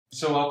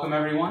So welcome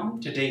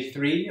everyone to day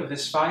 3 of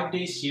this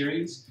 5-day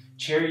series,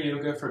 Chair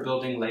Yoga for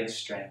Building Leg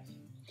Strength.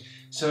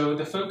 So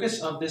the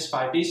focus of this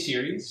 5-day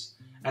series,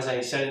 as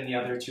I said in the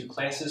other 2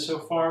 classes so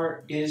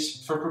far,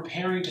 is for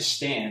preparing to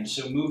stand.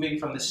 So moving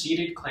from the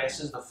seated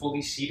classes, the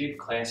fully seated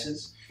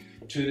classes,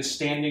 to the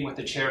standing with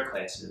the chair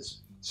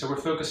classes. So we're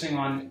focusing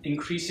on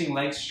increasing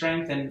leg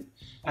strength, and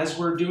as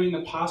we're doing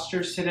the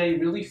postures today,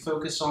 really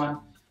focus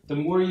on the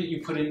more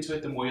you put into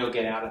it, the more you'll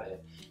get out of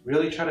it.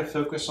 Really try to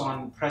focus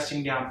on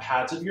pressing down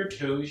pads of your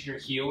toes, your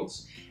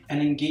heels, and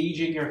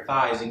engaging your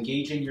thighs,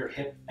 engaging your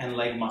hip and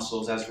leg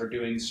muscles as we're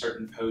doing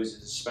certain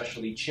poses,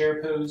 especially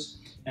chair pose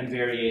and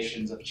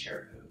variations of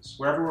chair pose.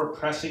 Wherever we're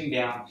pressing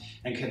down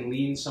and can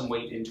lean some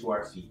weight into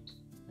our feet.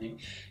 Right?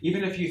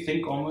 Even if you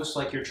think almost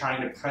like you're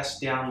trying to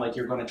press down like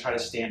you're going to try to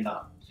stand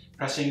up.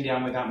 Pressing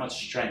down without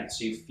much strength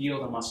so you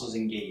feel the muscles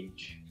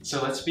engage.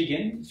 So let's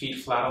begin. Feet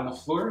flat on the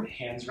floor,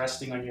 hands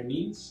resting on your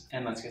knees,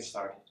 and let's get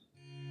started.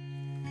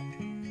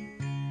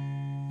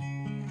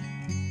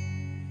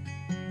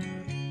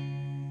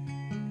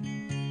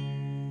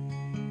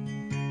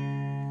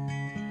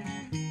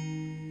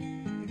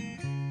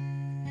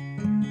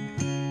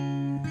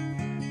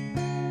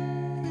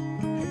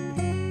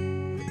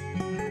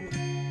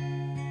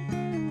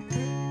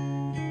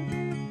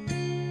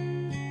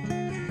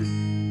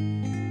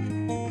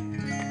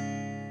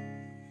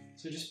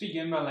 So just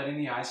begin by letting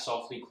the eyes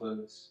softly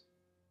close.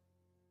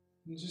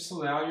 And just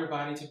allow your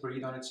body to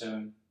breathe on its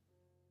own.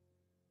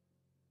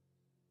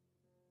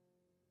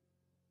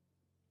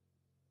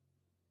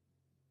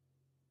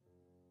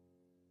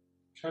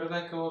 Try to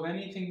let go of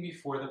anything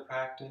before the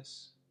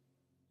practice.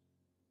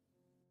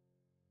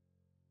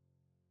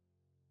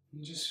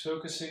 And just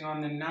focusing on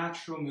the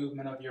natural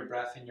movement of your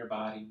breath in your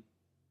body.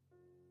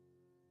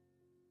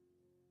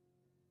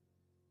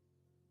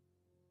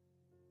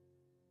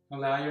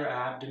 Allow your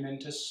abdomen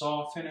to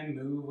soften and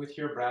move with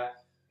your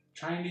breath,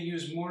 trying to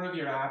use more of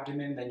your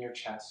abdomen than your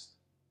chest.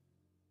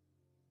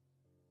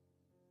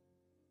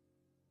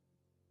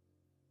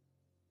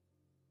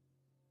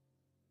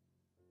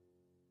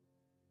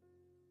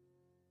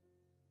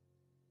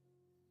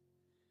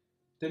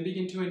 Then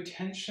begin to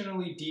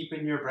intentionally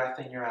deepen your breath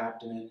in your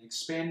abdomen,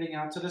 expanding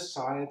out to the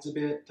sides a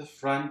bit, the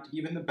front,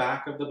 even the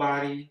back of the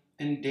body,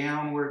 and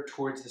downward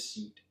towards the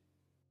seat.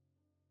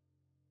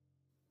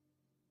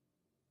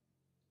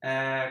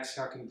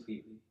 Exhale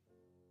completely.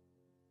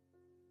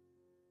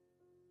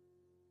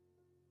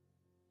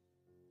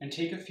 And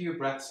take a few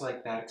breaths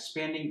like that,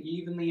 expanding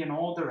evenly in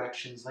all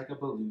directions like a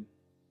balloon.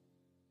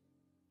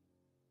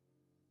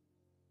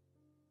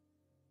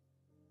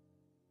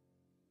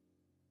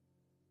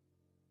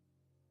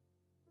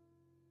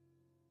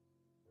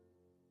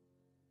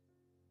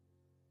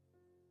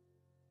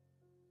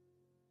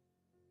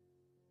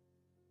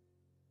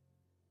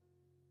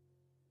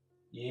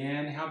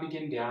 Inhale,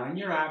 begin down in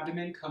your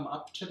abdomen, come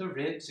up to the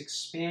ribs,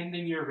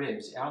 expanding your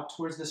ribs out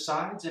towards the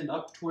sides and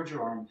up towards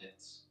your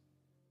armpits.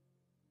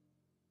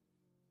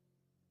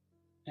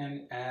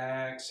 And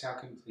exhale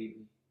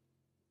completely.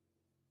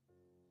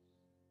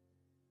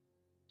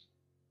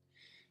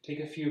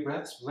 Take a few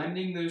breaths,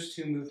 blending those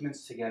 2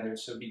 movements together.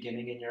 So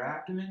beginning in your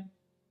abdomen,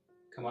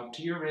 come up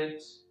to your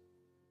ribs.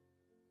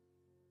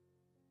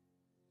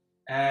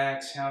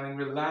 Exhaling,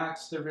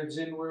 relax the ribs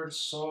inward,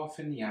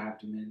 soften the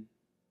abdomen.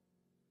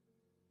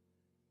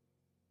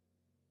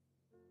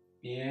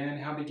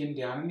 Inhale, begin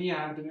down in the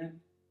abdomen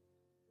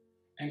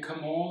and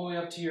come all the way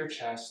up to your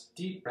chest.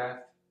 Deep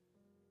breath.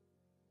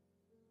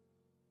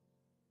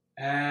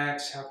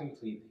 Exhale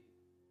completely.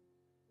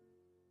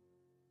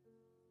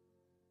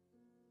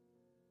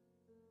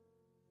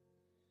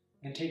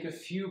 And take a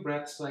few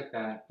breaths like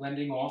that,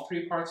 blending all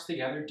 3 parts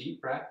together.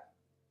 Deep breath.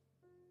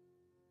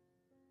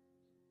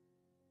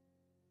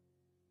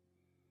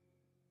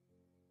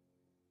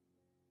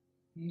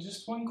 And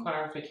just one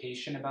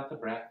clarification about the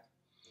breath.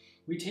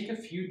 We take a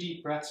few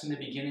deep breaths in the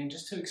beginning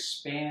just to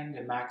expand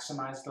and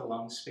maximize the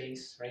lung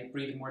space, right?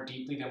 Breathing more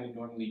deeply than we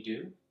normally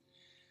do.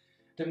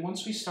 Then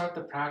once we start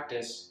the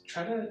practice,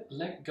 try to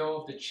let go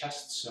of the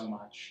chest so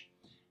much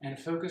and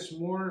focus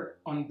more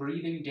on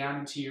breathing down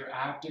into your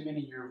abdomen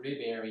and your rib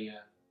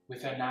area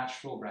with a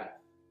natural breath.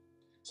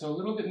 So a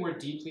little bit more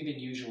deeply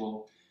than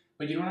usual,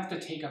 but you don't have to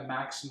take a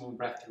maximum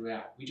breath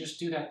throughout. We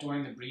just do that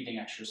during the breathing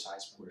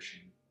exercise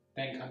portion.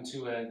 Then come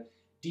to a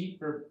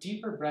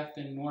deeper breath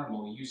than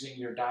normal, using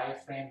your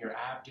diaphragm, your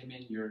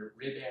abdomen, your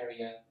rib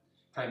area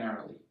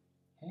primarily.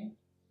 Okay?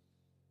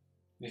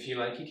 If you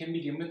like, you can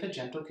begin with a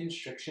gentle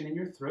constriction in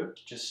your throat,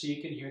 just so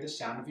you can hear the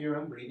sound of your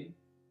own breathing.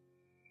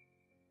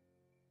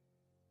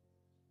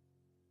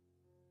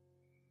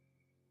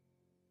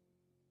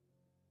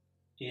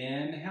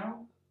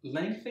 Inhale,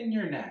 lengthen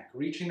your neck,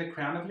 reaching the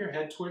crown of your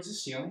head towards the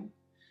ceiling.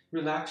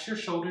 Relax your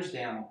shoulders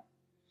down.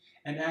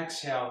 And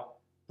exhale,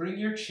 bring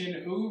your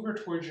chin over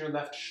towards your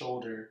left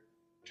shoulder,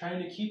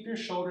 trying to keep your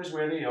shoulders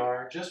where they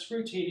are, just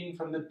rotating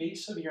from the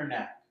base of your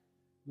neck.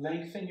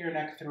 Lengthen your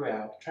neck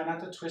throughout. Try not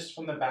to twist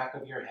from the back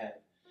of your head.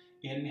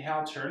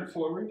 Inhale, turn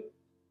forward.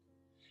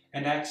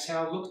 And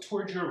exhale, look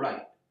towards your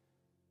right.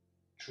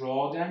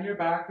 Draw down your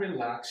back,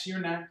 relax your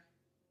neck.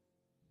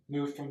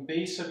 Move from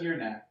base of your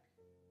neck.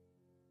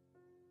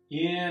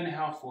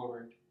 Inhale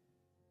forward.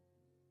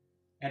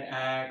 And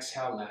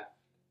exhale left.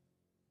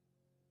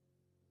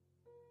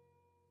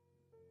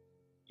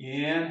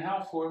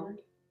 Inhale forward.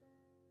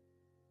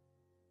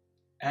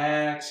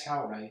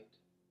 Exhale right.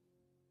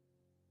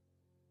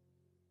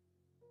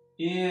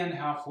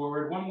 Inhale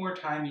forward. One more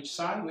time each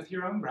side with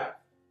your own breath.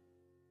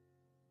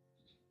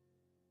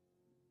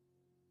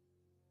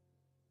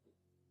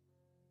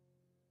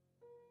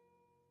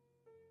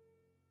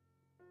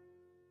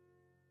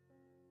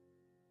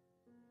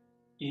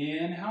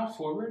 Inhale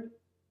forward.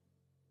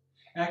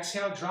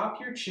 Exhale, drop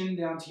your chin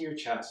down to your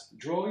chest.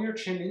 Draw your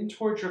chin in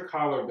towards your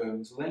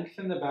collarbones.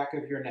 Lengthen the back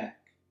of your neck.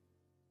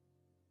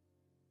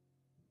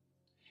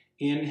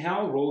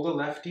 Inhale, roll the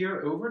left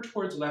ear over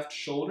towards left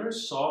shoulder.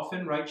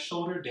 Soften right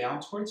shoulder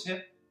down towards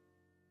hip.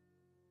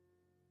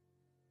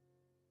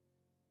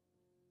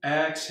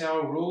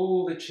 Exhale,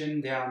 roll the chin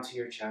down to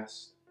your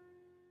chest.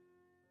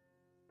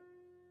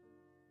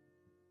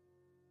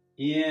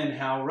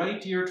 Inhale,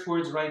 right ear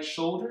towards right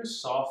shoulder.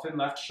 Soften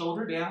left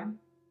shoulder down.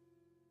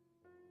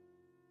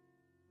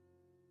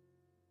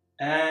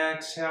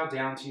 Exhale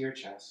down to your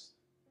chest.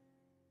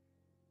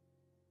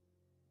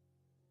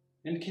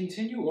 And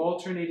continue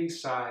alternating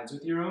sides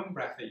with your own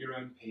breath at your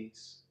own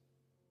pace.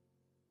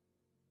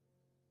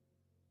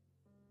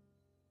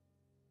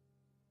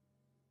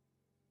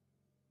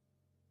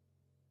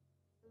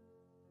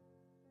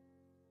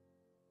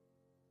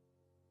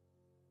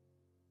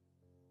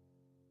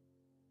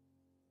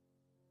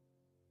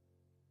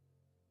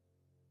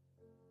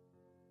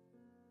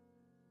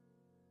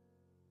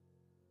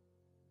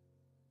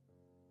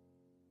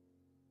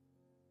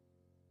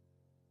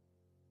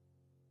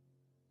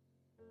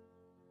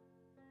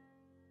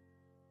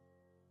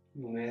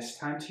 Last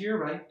time to your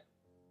right.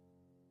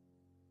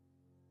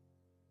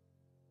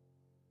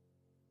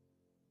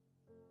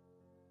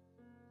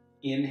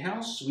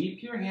 Inhale,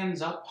 sweep your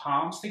hands up,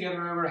 palms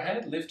together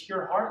overhead. Lift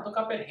your heart, look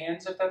up at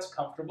hands if that's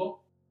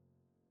comfortable.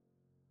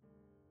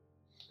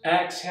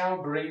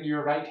 Exhale, bring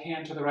your right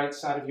hand to the right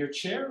side of your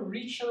chair.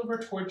 Reach over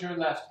towards your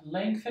left,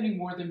 lengthening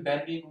more than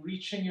bending,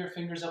 reaching your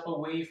fingers up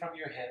away from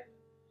your hip.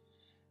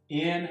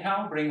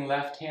 Inhale, bring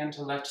left hand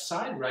to left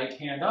side, right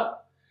hand up.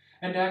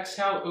 And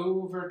exhale,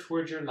 over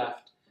towards your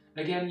left.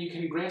 Again, you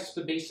can grasp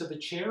the base of the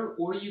chair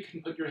or you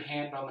can put your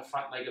hand on the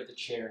front leg of the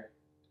chair.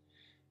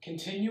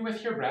 Continue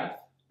with your breath.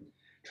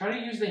 Try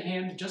to use the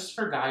hand just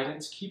for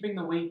guidance, keeping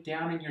the weight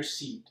down in your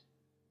seat.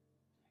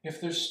 If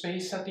there's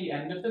space at the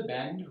end of the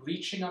bend,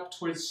 reaching up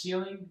towards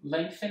ceiling,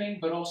 lengthening,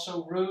 but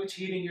also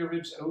rotating your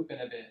ribs open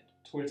a bit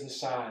towards the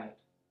side.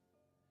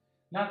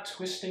 Not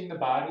twisting the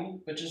body,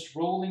 but just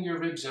rolling your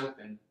ribs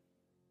open.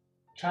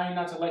 Trying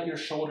not to let your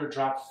shoulder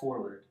drop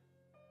forward.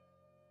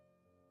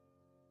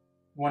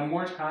 One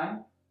more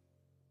time.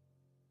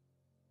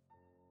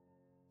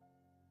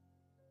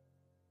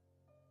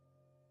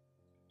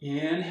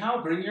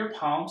 Inhale, bring your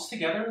palms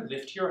together,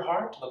 lift your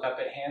heart, look up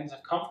at hands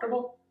if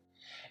comfortable.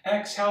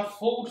 Exhale,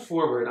 fold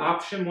forward.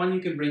 Option one,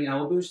 you can bring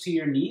elbows to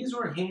your knees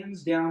or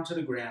hands down to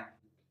the ground.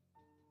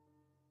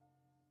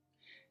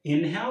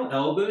 Inhale,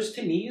 elbows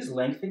to knees,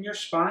 lengthen your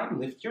spine,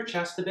 lift your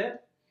chest a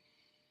bit.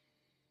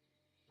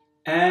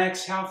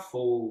 Exhale,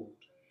 fold.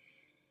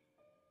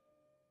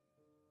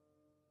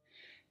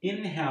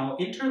 Inhale,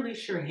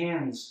 interlace your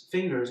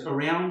fingers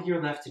around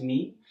your left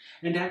knee,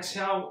 and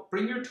exhale,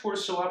 bring your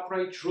torso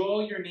upright,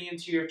 draw your knee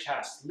into your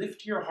chest,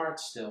 lift your heart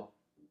still.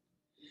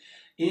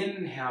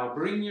 Inhale,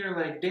 bring your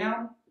leg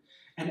down,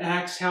 and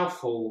exhale,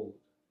 fold.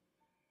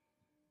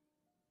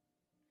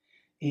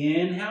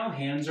 Inhale,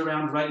 hands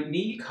around right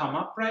knee, come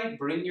upright,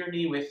 bring your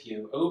knee with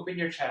you, open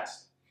your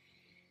chest.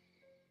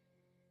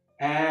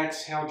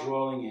 Exhale,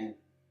 drawing in.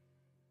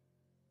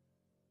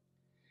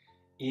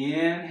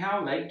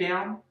 Inhale, leg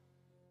down.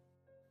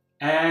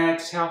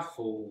 Exhale,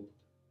 fold.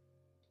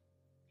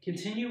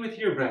 Continue with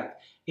your breath.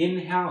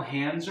 Inhale,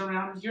 hands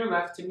around your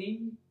left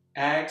knee.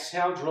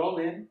 Exhale, draw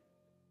in.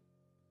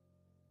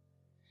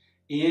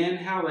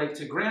 Inhale, leg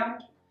to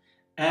ground.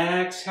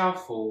 Exhale,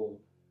 fold.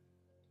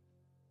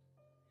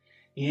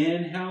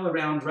 Inhale,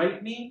 around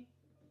right knee.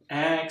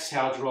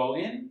 Exhale, draw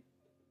in.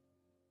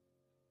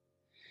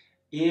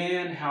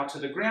 Inhale to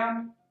the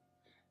ground.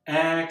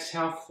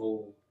 Exhale,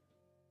 fold.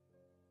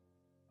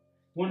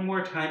 One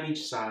more time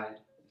each side.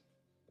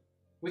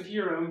 With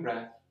your own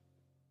breath.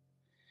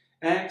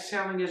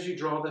 Exhaling as you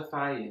draw the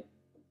thigh in.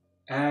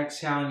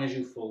 Exhaling as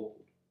you fold.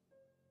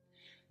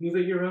 Move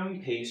at your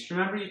own pace.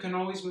 Remember, you can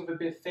always move a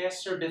bit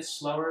faster, a bit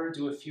slower,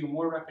 do a few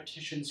more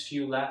repetitions,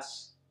 few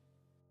less.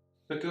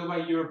 But go by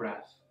your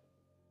breath.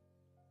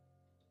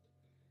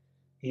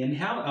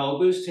 Inhale,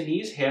 elbows to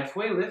knees,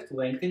 halfway lift,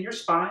 lengthen your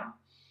spine.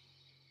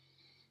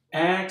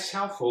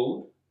 Exhale,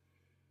 fold.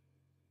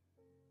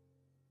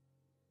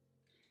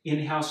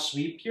 Inhale,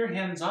 sweep your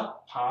hands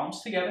up, palms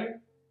together.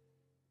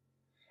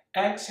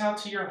 Exhale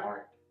to your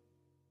heart.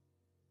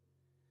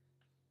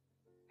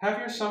 Have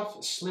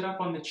yourself slid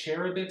up on the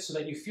chair a bit so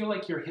that you feel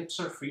like your hips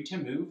are free to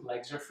move,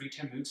 legs are free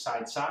to move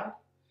side to side.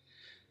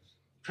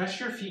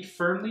 Press your feet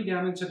firmly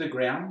down into the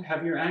ground.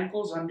 Have your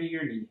ankles under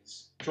your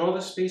knees. Draw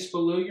the space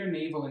below your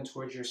navel and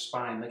towards your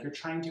spine, like you're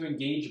trying to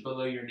engage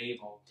below your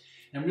navel.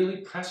 And really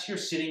press your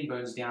sitting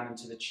bones down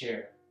into the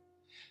chair.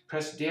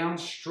 Press down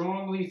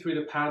strongly through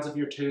the pads of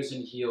your toes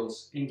and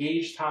heels.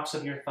 Engage tops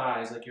of your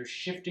thighs like you're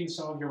shifting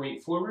some of your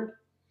weight forward.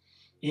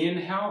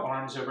 Inhale,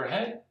 arms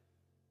overhead.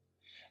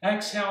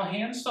 Exhale,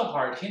 hands to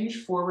heart,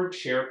 hinge forward,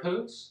 chair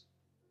pose.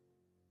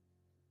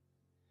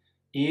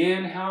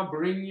 Inhale,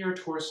 bring your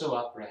torso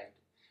upright.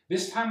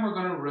 This time we're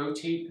going to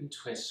rotate and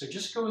twist, so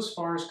just go as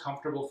far as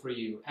comfortable for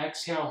you.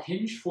 Exhale,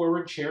 hinge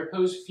forward, chair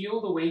pose, feel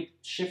the weight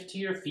shift to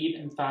your feet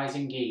and thighs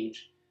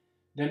engage.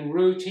 Then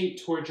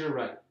rotate towards your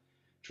right.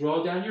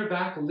 Draw down your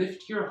back,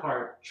 lift your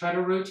heart. Try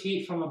to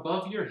rotate from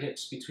above your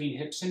hips, between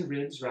hips and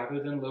ribs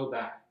rather than low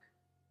back.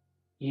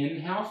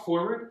 Inhale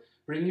forward,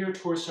 bring your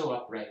torso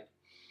upright.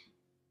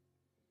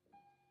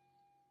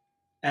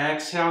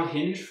 Exhale,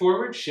 hinge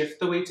forward, shift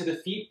the weight to the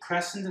feet,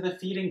 press into the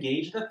feet,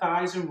 engage the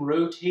thighs, and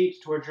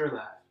rotate towards your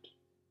left.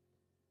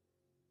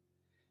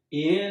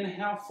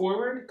 Inhale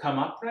forward, come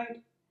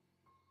upright.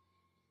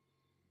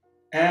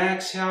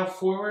 Exhale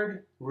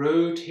forward,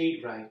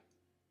 rotate right.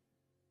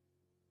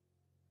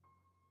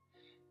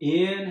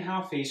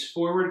 Inhale, face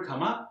forward,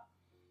 come up.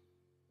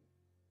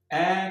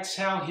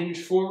 Exhale,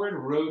 hinge forward,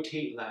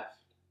 rotate left.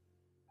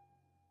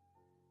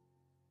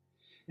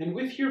 And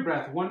with your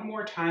breath, one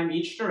more time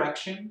each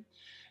direction.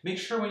 Make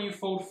sure when you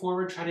fold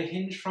forward, try to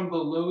hinge from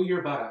below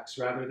your buttocks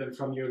rather than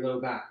from your low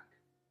back.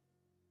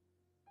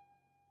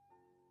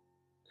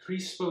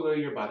 Crease below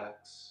your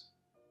buttocks.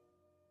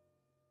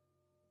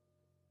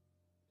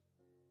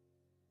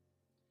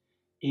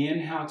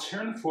 Inhale,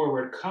 turn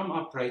forward, come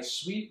upright,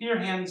 sweep your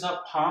hands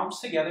up, palms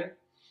together.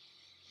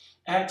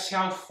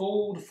 Exhale,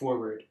 fold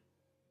forward.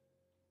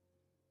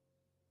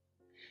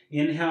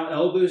 Inhale,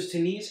 elbows to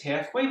knees,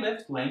 halfway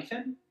lift,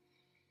 lengthen.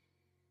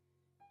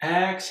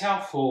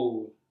 Exhale,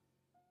 fold.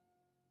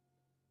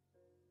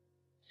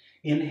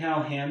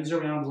 Inhale, hands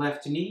around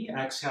left knee.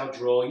 Exhale,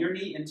 draw your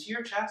knee into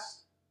your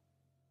chest.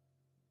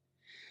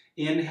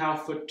 Inhale,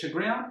 foot to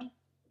ground.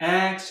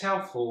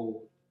 Exhale,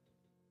 fold.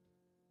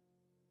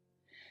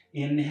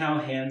 Inhale,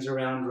 hands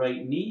around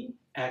right knee.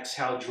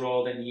 Exhale,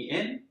 draw the knee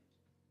in.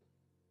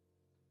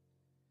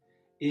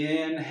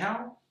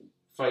 Inhale,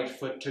 right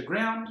foot to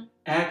ground.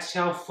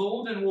 Exhale,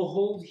 fold, and we'll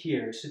hold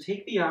here. So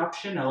take the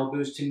option,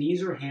 elbows to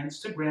knees or hands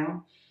to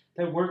ground,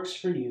 that works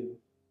for you.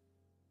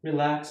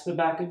 Relax the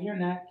back of your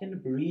neck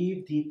and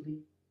breathe deeply.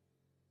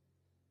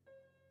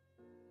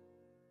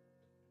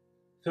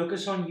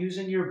 Focus on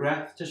using your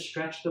breath to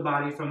stretch the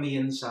body from the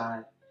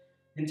inside,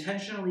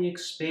 intentionally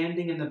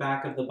expanding in the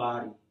back of the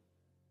body.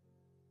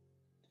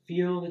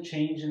 Feel the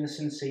change in the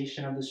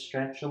sensation of the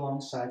stretch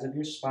along sides of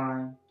your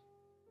spine.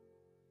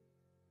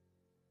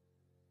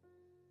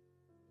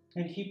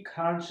 And keep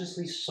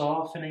consciously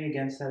softening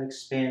against that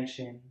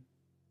expansion.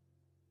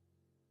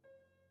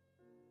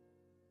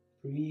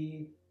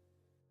 Breathe.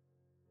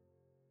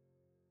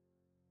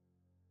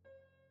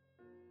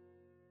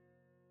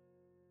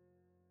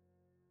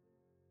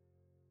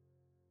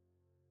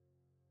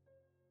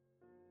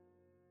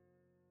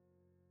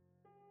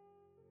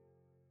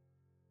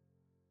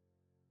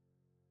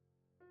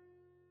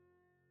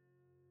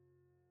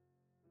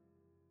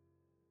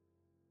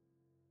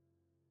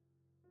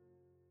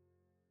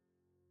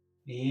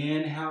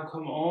 Inhale,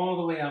 come all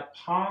the way up,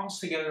 palms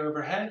together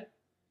overhead.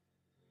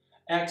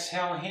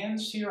 Exhale,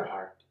 hands to your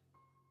heart.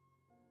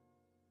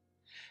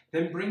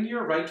 Then bring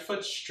your right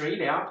foot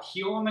straight out,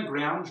 heel on the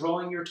ground,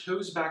 drawing your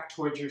toes back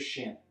towards your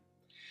shin.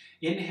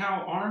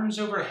 Inhale, arms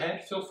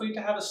overhead. Feel free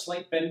to have a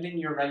slight bend in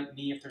your right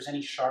knee if there's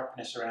any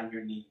sharpness around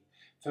your knee.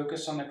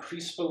 Focus on the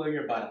crease below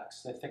your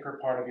buttocks, the thicker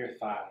part of your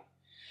thigh.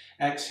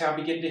 Exhale,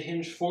 begin to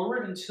hinge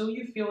forward until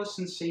you feel a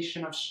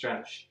sensation of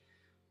stretch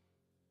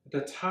at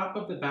the top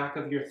of the back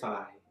of your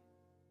thigh.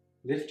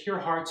 Lift your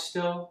heart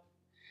still.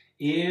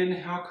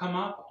 Inhale, come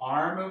up,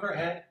 arm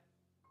overhead.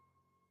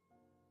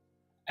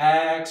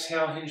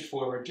 Exhale, hinge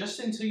forward, just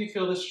until you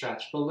feel the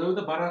stretch. Below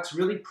the buttocks,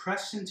 really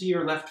press into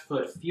your left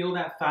foot. Feel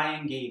that thigh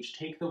engage.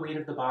 Take the weight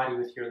of the body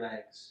with your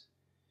legs.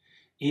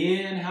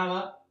 Inhale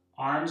up,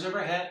 arms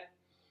overhead.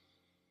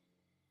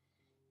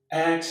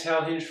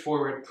 Exhale, hinge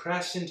forward.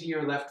 Press into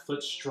your left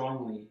foot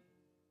strongly.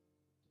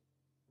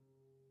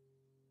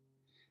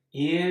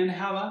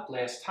 Inhale up,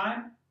 last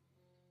time.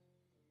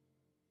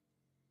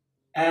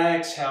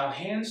 Exhale,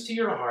 hands to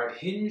your heart.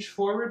 Hinge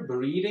forward,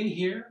 breathing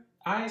here.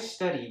 Eyes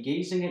steady,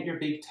 gazing at your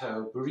big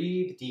toe.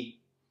 Breathe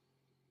deep.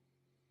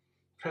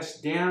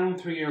 Press down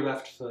through your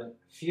left foot.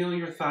 Feel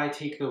your thigh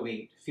take the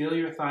weight. Feel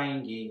your thigh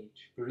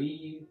engage.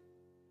 Breathe.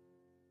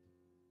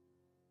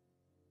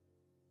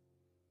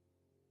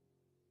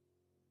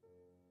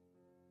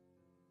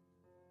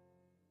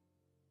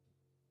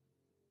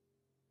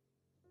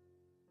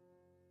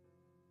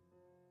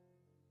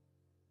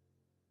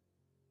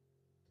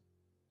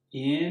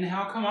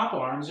 Inhale, come up,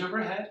 arms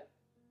overhead.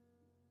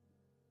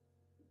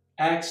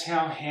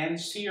 Exhale,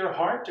 hands to your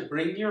heart to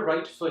bring your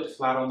right foot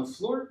flat on the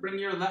floor. Bring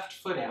your left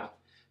foot out.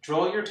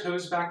 Draw your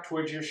toes back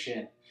towards your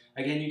shin.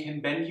 Again, you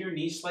can bend your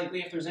knee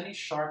slightly if there's any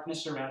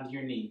sharpness around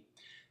your knee.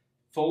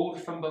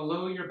 Fold from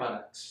below your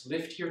buttocks.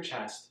 Lift your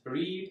chest.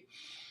 Breathe.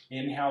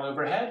 Inhale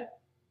overhead.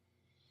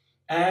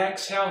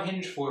 Exhale,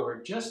 hinge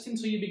forward, just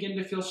until you begin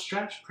to feel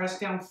stretch. Press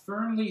down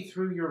firmly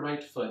through your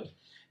right foot.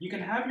 You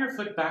can have your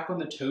foot back on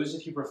the toes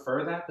if you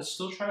prefer that, but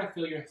still try to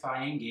feel your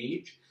thigh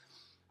engage.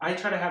 I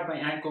try to have my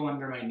ankle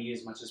under my knee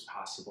as much as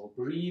possible.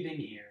 Breathing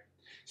here.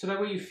 So that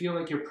way you feel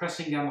like you're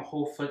pressing down the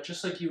whole foot,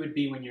 just like you would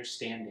be when you're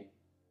standing.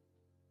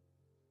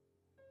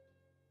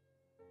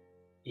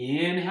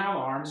 Inhale,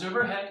 arms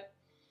overhead.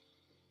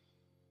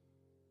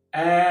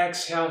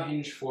 Exhale,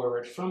 hinge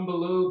forward from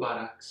below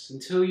buttocks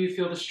until you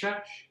feel the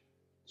stretch.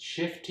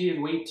 Shift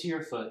your weight to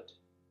your foot.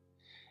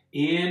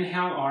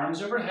 Inhale,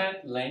 arms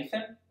overhead,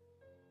 lengthen.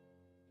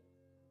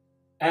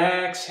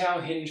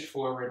 Exhale, hinge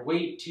forward,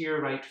 weight to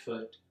your right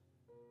foot.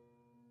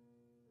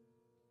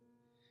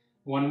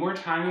 One more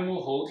time and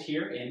we'll hold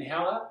here.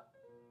 Inhale up.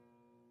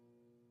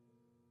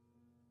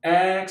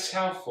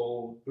 Exhale,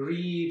 fold.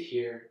 Breathe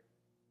here.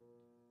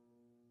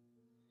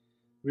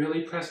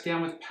 Really press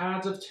down with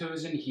pads of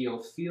toes and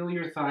heel. Feel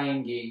your thigh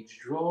engage.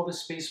 Draw the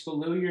space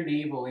below your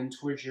navel in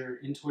towards your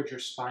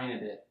spine a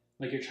bit,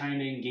 like you're trying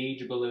to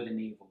engage below the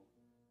navel.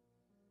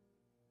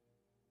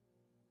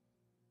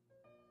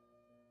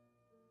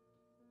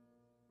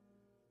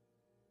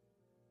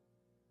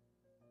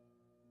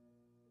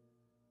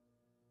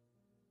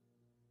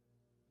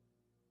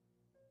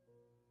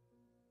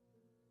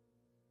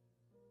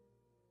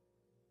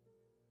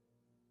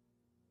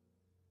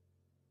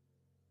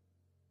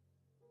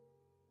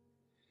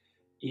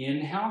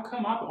 Inhale,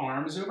 come up,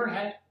 arms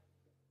overhead.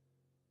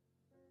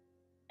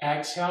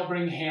 Exhale,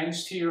 bring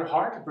hands to your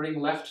heart. Bring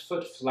left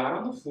foot flat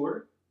on the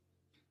floor.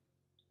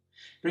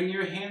 Bring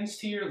your hands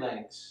to your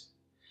legs.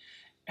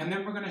 And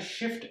then we're going to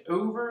shift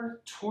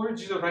over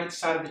towards the right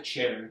side of the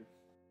chair.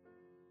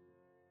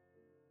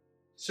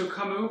 So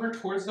come over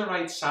towards the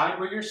right side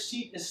where your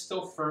seat is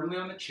still firmly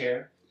on the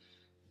chair.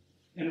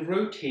 And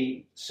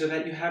rotate so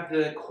that you have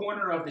the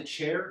corner of the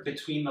chair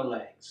between the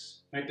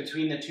legs, right,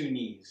 between the two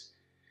knees.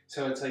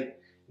 So it's like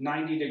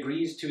 90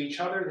 degrees to each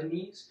other, the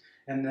knees,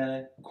 and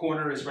the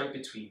corner is right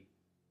between.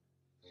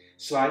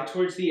 Slide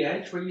towards the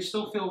edge where you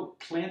still feel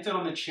planted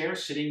on the chair,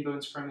 sitting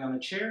bones firmly on the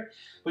chair,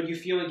 but you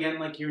feel again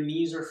like your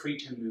knees are free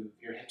to move,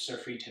 your hips are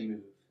free to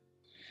move.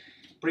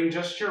 Bring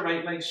just your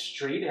right leg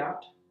straight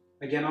out,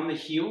 again on the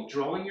heel,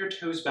 drawing your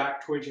toes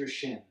back towards your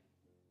shin.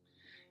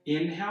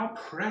 Inhale,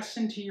 press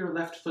into your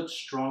left foot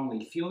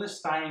strongly. Feel this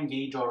thigh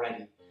engage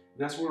already.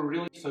 That's what we're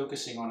really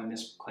focusing on in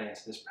this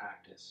class, this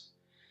practice.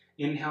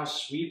 Inhale,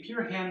 sweep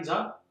your hands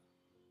up,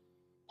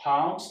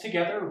 palms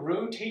together,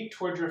 rotate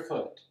towards your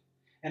foot.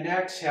 And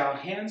exhale,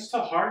 hands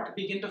to heart,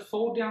 begin to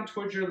fold down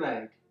towards your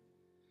leg.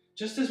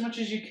 Just as much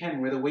as you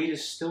can, where the weight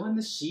is still in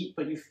the seat,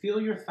 but you feel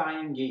your thigh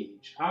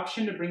engage.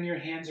 Option to bring your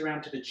hands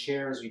around to the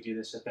chair as we do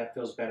this, if that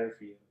feels better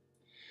for you.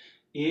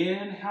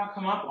 Inhale,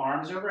 come up,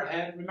 arms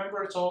overhead.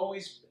 Remember, it's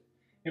always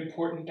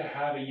important to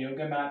have a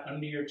yoga mat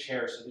under your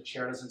chair so the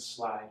chair doesn't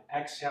slide.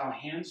 Exhale,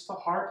 hands to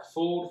heart,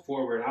 fold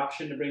forward.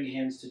 Option to bring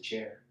hands to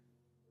chair.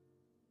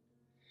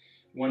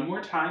 One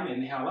more time,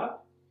 inhale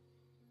up.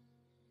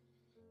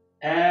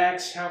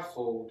 Exhale,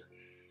 fold.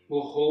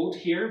 We'll hold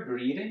here,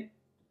 breathing.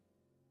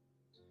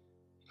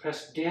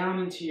 Press down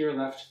into your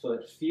left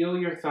foot. Feel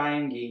your thigh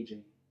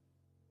engaging.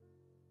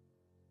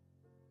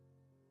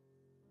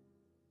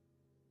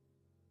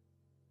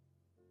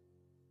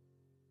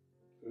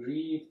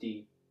 Breathe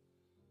deep.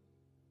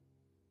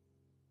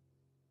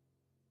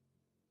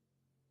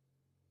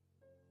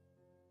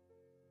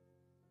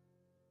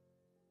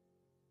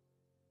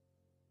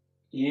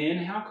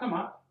 Inhale, come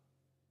up.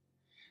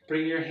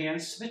 Bring your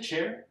hands to the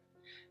chair.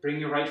 Bring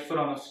your right foot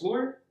on the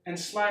floor and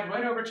slide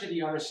right over to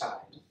the other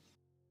side.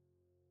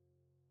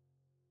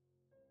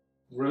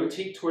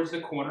 Rotate towards the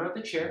corner of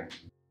the chair.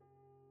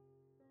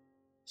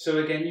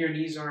 So again, your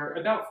knees are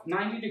about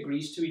 90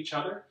 degrees to each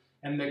other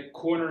and the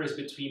corner is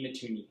between the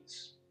two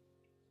knees.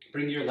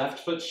 Bring your left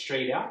foot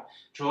straight out.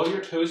 Draw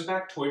your toes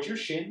back towards your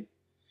shin.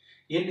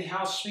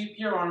 Inhale, sweep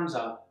your arms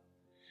up.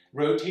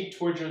 Rotate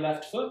towards your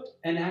left foot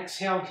and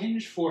exhale,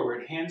 hinge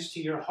forward, hands to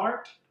your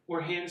heart or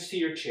hands to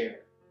your chair.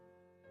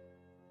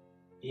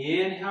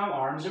 Inhale,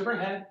 arms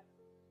overhead.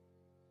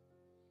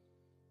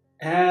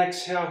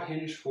 Exhale,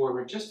 hinge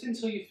forward, just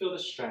until you feel the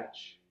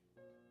stretch.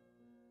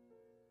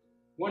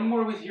 One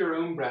more with your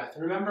own breath.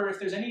 Remember, if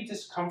there's any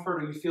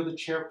discomfort or you feel the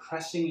chair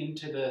pressing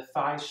into the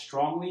thighs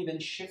strongly, then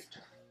shift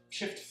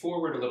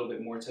forward a little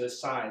bit more to the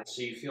side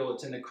so you feel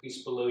it's in the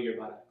crease below your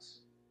buttocks.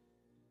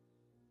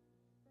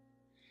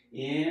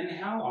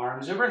 Inhale,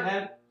 arms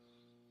overhead.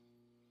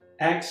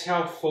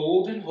 Exhale,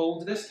 fold and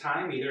hold this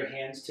time, either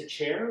hands to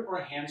chair or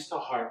hands to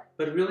heart,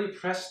 but really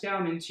press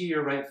down into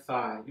your right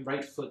thigh, your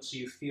right foot, so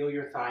you feel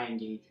your thigh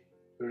engaging.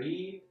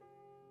 Breathe.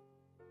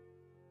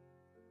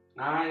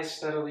 Eyes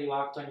steadily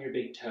locked on your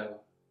big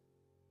toe.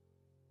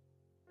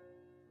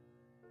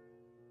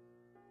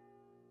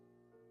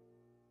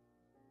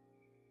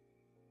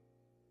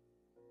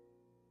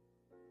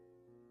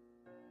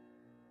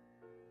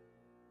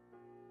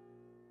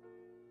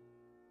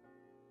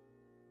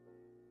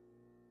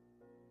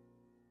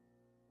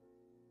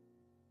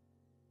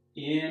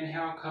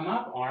 Inhale, come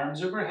up,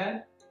 arms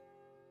overhead.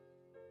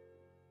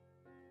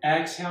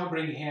 Exhale,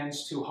 bring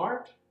hands to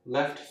heart.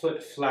 Left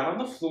foot flat on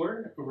the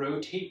floor,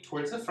 rotate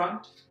towards the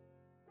front.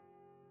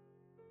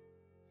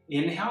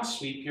 Inhale,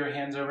 sweep your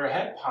hands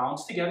overhead,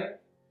 palms together.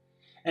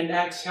 And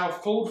exhale,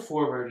 fold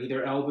forward,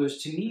 either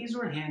elbows to knees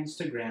or hands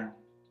to ground.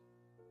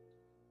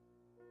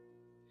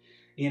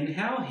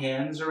 Inhale,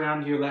 hands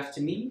around your left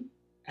knee.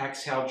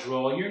 Exhale,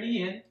 draw your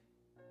knee in.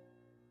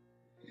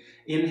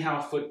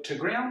 Inhale, foot to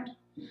ground.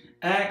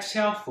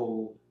 Exhale,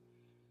 fold.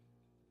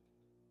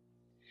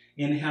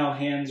 Inhale,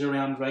 hands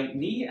around right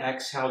knee.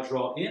 Exhale,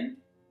 draw in.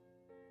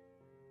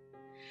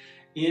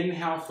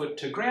 Inhale, foot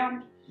to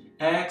ground.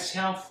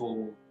 Exhale,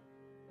 fold.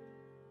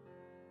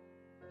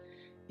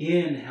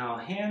 Inhale,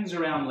 hands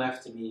around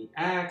left knee.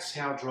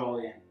 Exhale, draw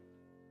in.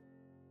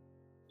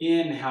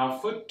 Inhale,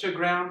 foot to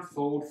ground,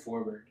 fold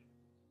forward.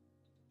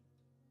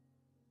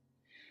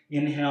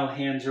 Inhale,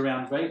 hands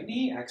around right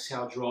knee.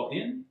 Exhale, draw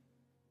in.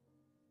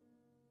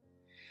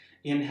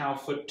 Inhale,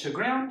 foot to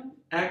ground.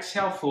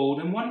 Exhale, fold.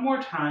 And one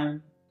more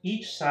time,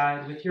 each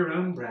side with your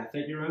own breath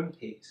at your own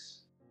pace.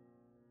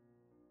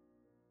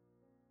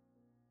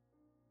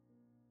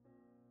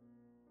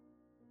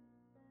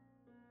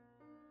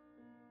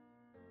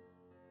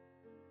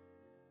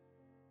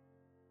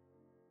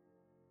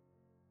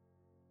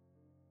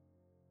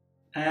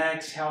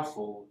 Exhale,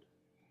 fold.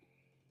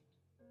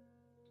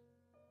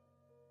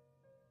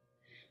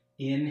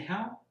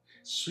 Inhale,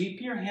 sweep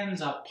your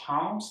hands up,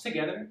 palms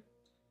together.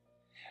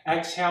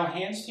 Exhale,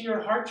 hands to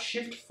your heart,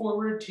 shift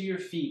forward to your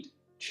feet,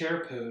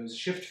 chair pose.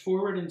 Shift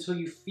forward until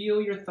you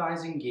feel your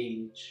thighs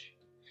engage.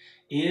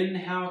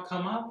 Inhale,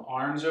 come up,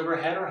 arms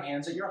overhead or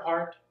hands at your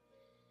heart.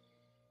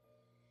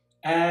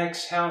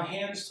 Exhale,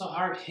 hands to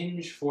heart,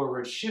 hinge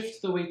forward.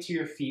 Shift the weight to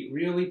your feet,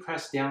 really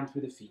press down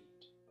through the feet.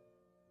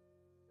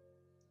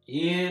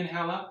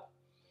 Inhale up.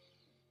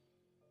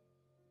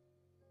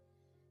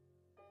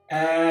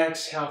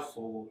 Exhale,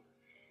 fold.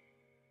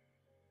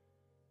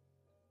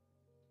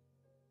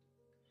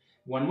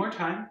 One more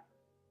time.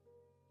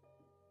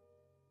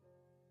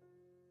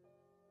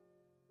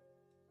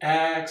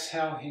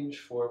 Exhale, hinge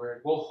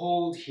forward. We'll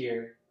hold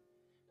here.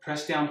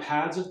 Press down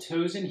pads of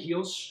toes and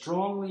heels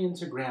strongly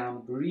into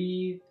ground.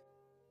 Breathe.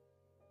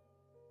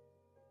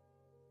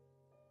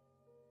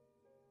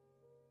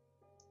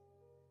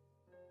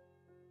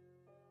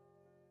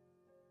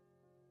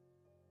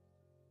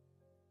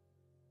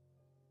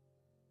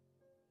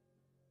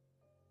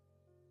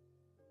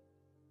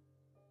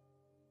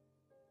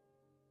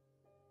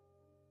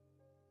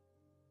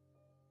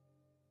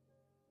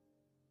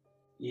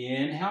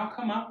 Inhale,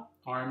 come up,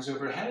 arms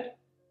overhead.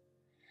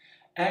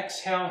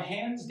 Exhale,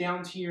 hands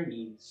down to your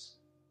knees.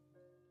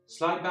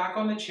 Slide back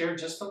on the chair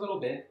just a little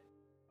bit.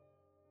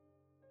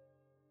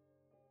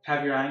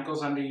 Have your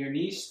ankles under your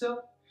knees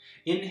still.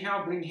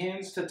 Inhale, bring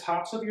hands to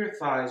tops of your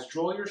thighs.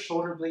 Draw your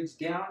shoulder blades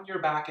down your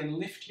back and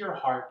lift your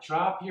heart.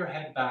 Drop your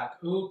head back,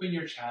 open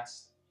your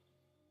chest.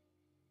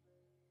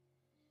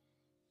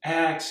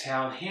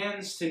 Exhale,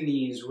 hands to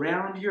knees,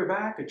 round your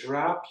back,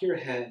 drop your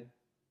head.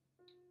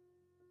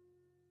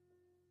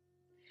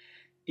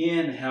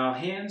 Inhale,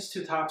 hands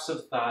to tops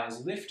of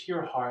thighs, lift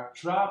your heart,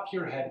 drop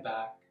your head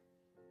back.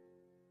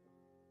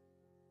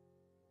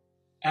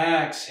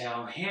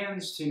 Exhale,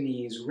 hands to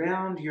knees,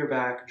 round your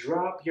back,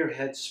 drop your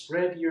head,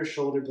 spread your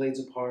shoulder blades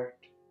apart.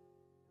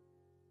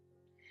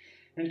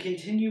 And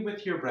continue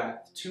with your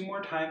breath, 2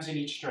 more times in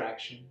each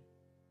direction.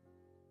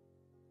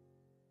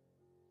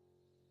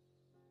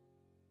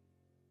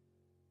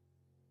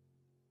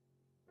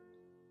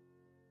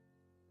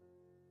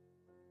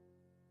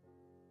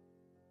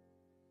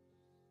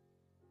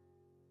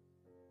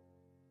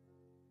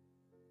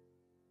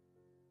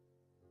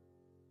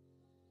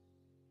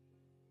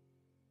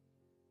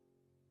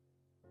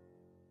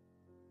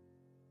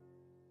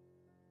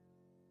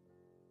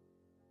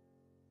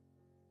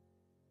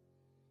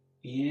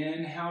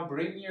 Inhale,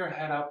 bring your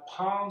head up,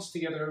 palms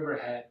together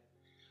overhead.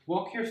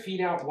 Walk your feet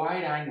out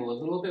wide angle, a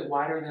little bit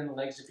wider than the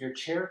legs of your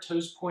chair,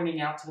 toes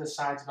pointing out to the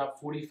sides about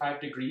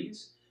 45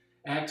 degrees.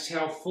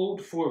 Exhale,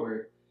 fold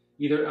forward,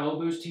 either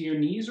elbows to your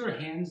knees or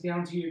hands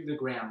down to the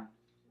ground.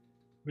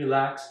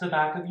 Relax the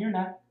back of your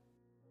neck.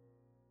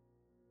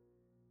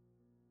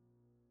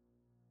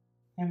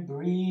 And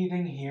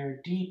breathing here,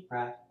 deep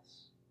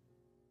breaths.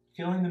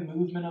 Feeling the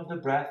movement of the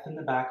breath in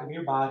the back of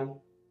your body.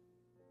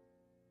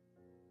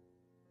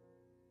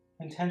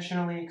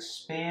 Intentionally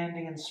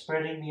expanding and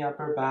spreading the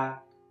upper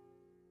back.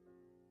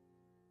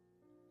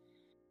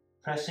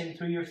 Pressing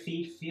through your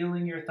feet,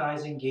 feeling your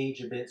thighs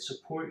engage a bit.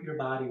 Support your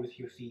body with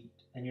your feet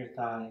and your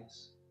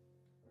thighs.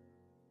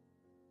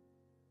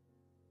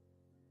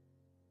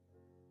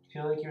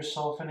 Feel like you're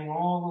softening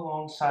all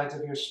along sides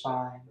of your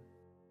spine.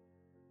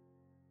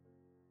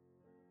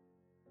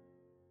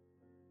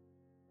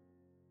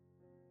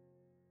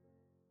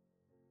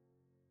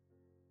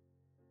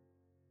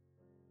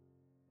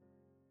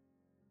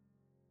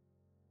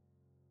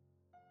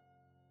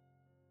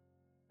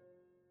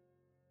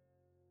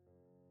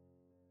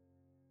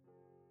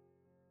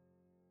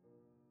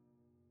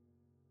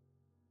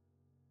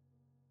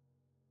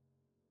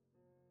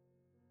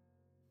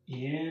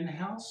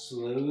 Inhale,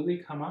 slowly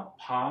come up,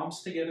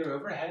 palms together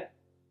overhead.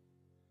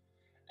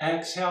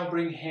 Exhale,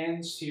 bring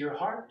hands to your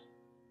heart,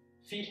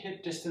 feet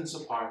hip distance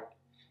apart,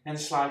 and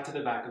slide to the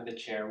back of the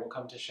chair. We'll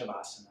come to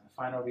Shavasana,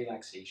 final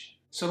relaxation.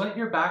 So let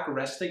your back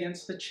rest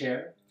against the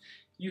chair.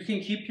 You can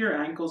keep your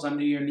ankles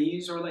under your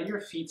knees or let your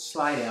feet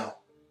slide out,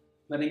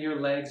 letting your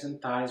legs and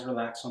thighs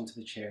relax onto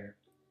the chair.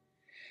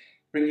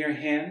 Bring your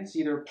hands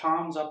either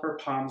palms up or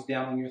palms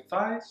down on your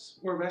thighs,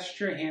 or rest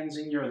your hands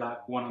in your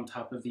lap, one on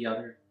top of the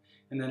other,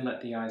 and then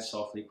let the eyes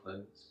softly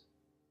close.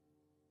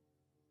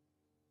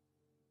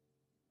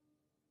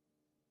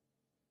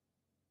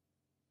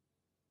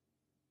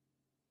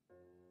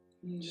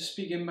 And just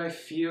begin by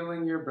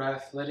feeling your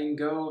breath, letting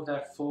go of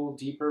that full,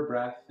 deeper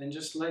breath, and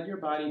just let your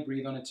body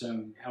breathe on its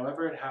own,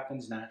 however it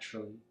happens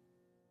naturally.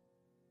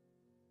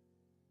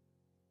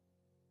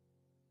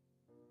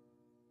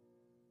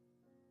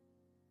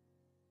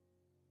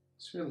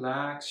 Just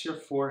relax your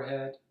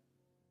forehead.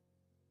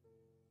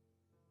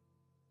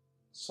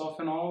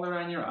 Soften all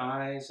around your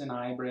eyes and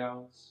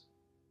eyebrows.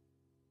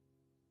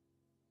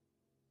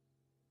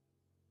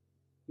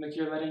 Like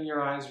you're letting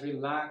your eyes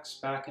relax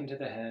back into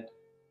the head.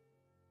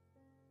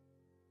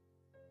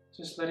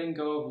 Just letting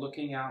go of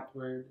looking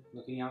outward,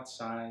 looking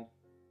outside.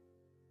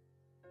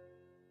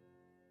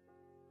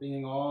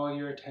 Bringing all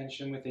your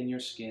attention within your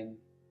skin.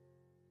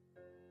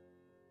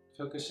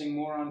 Focusing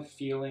more on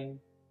feeling.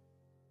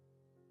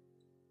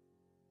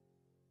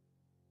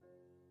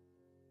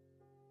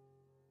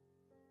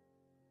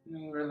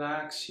 And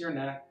relax your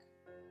neck.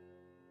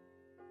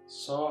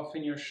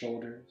 Soften your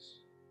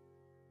shoulders.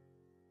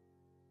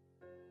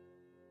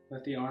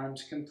 Let the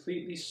arms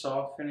completely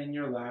soften in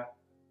your lap.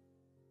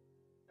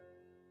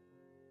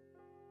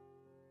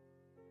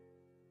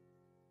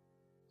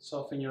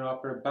 Soften your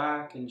upper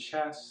back and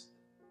chest.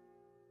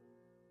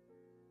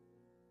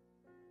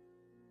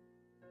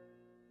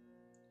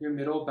 Your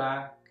middle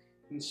back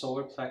and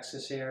solar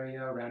plexus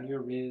area around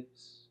your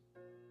ribs.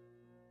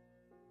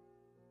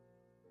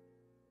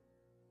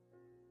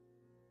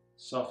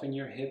 Soften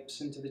your hips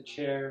into the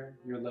chair,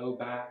 your low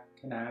back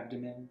and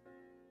abdomen.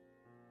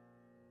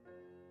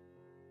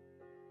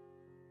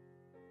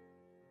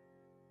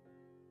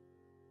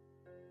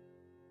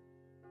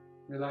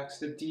 Relax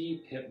the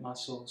deep hip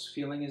muscles,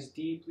 feeling as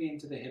deeply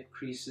into the hip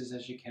creases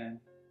as you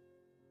can.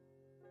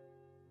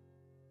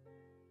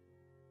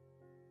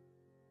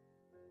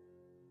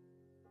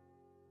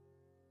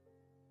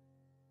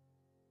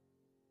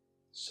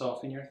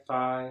 Soften your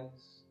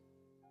thighs,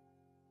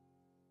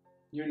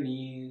 your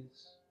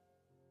knees,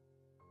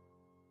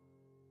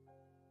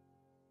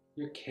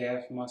 your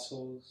calf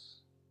muscles,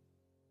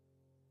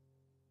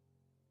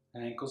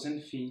 ankles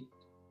and feet.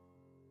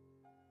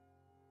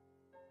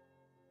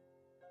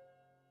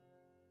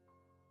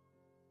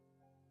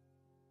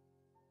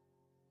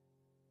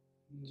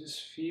 And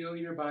just feel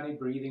your body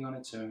breathing on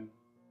its own.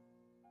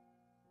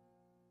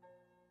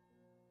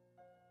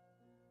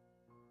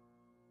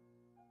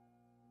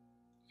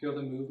 Feel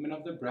the movement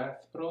of the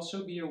breath, but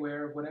also be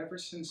aware of whatever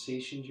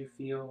sensations you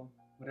feel,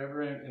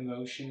 whatever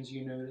emotions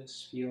you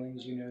notice,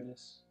 feelings you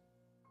notice.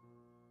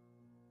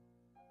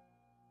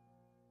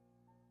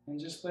 And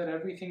just let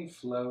everything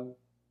flow,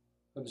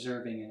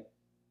 observing it,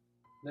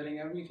 letting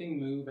everything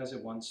move as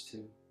it wants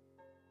to.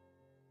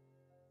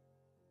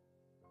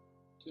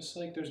 Just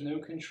like there's no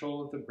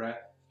control of the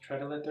breath, try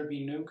to let there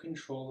be no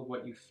control of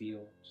what you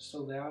feel. Just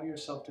allow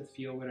yourself to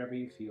feel whatever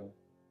you feel.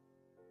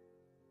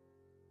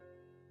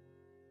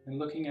 And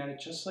looking at it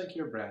just like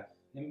your breath,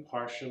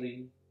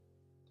 impartially.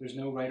 There's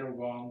no right or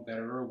wrong,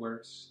 better or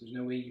worse. There's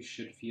no way you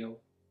should feel.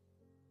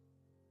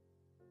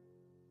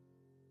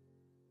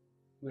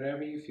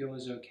 Whatever you feel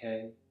is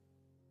okay.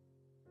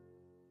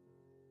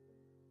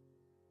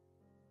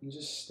 And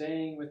just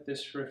staying with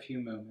this for a few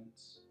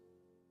moments.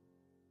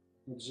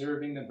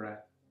 Observing the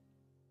breath.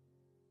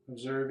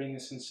 Observing the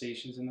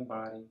sensations in the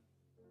body.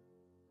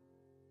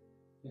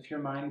 If your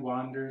mind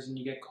wanders and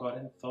you get caught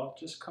in thought,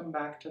 just come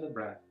back to the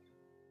breath.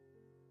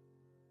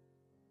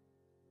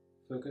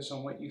 Focus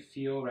on what you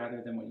feel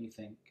rather than what you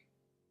think.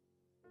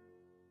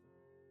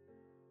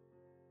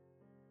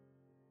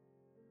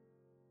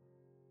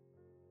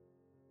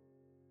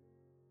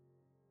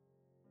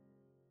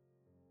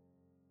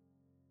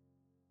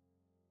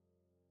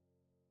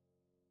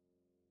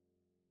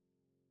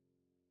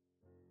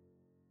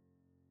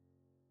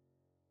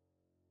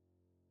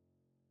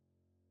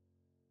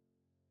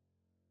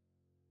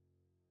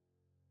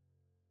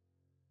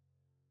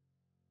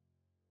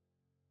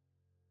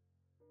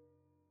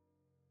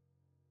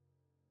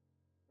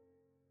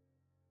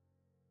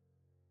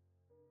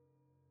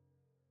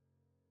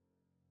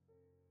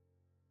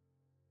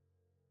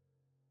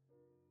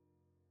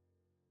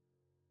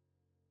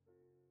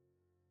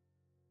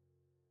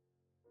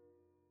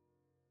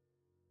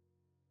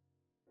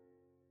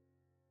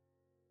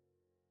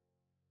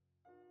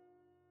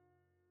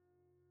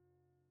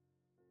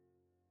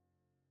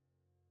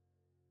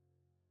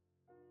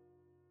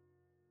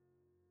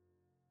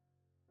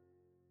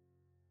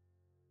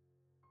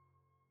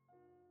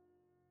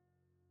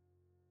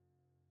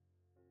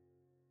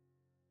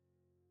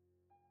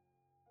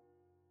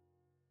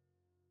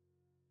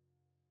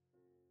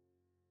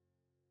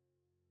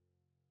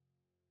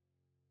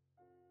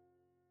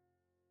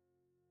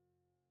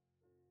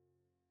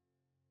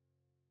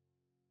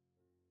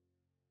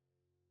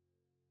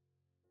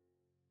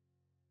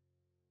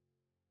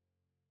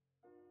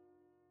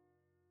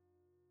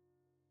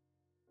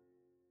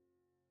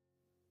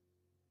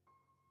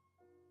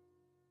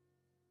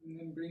 And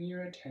then bring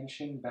your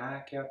attention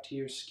back out to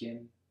your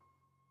skin.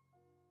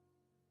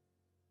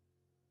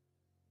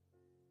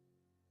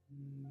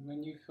 And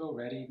when you feel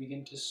ready,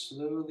 begin to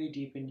slowly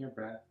deepen your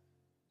breath.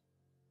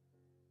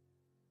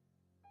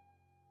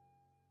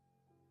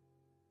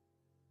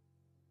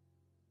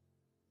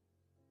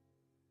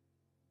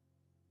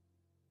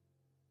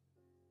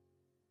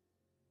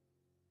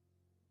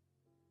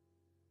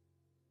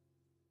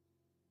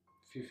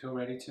 If you feel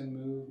ready to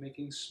move,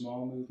 making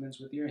small movements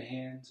with your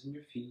hands and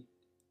your feet.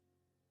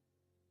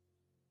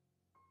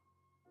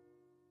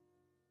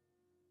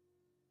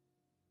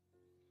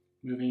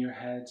 Moving your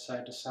head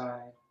side to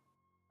side.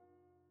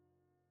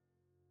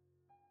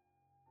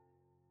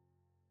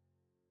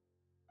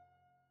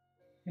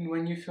 And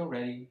when you feel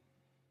ready,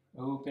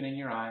 opening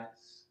your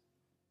eyes.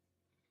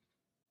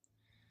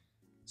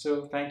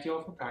 So thank you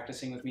all for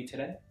practicing with me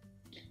today.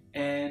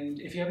 And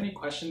if you have any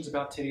questions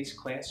about today's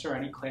class or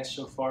any class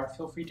so far,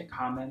 feel free to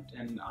comment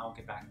and I'll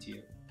get back to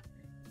you.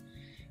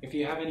 If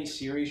you have any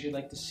series you'd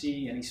like to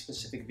see, any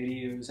specific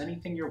videos,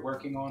 anything you're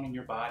working on in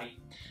your body,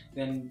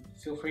 then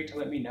feel free to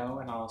let me know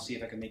and I'll see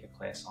if I can make a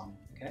class on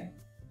it, okay?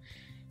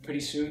 Pretty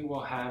soon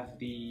we'll have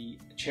the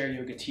chair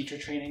yoga teacher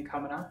training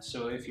coming up,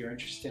 so if you're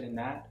interested in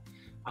that,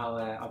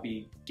 I'll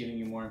be giving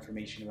you more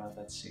information about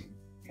that soon,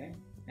 okay?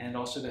 And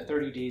also the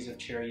 30 days of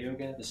chair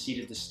yoga, the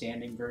seated to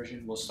standing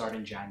version, will start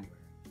in January.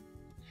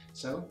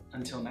 So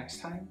until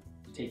next time,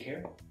 take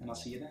care and I'll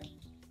see you then.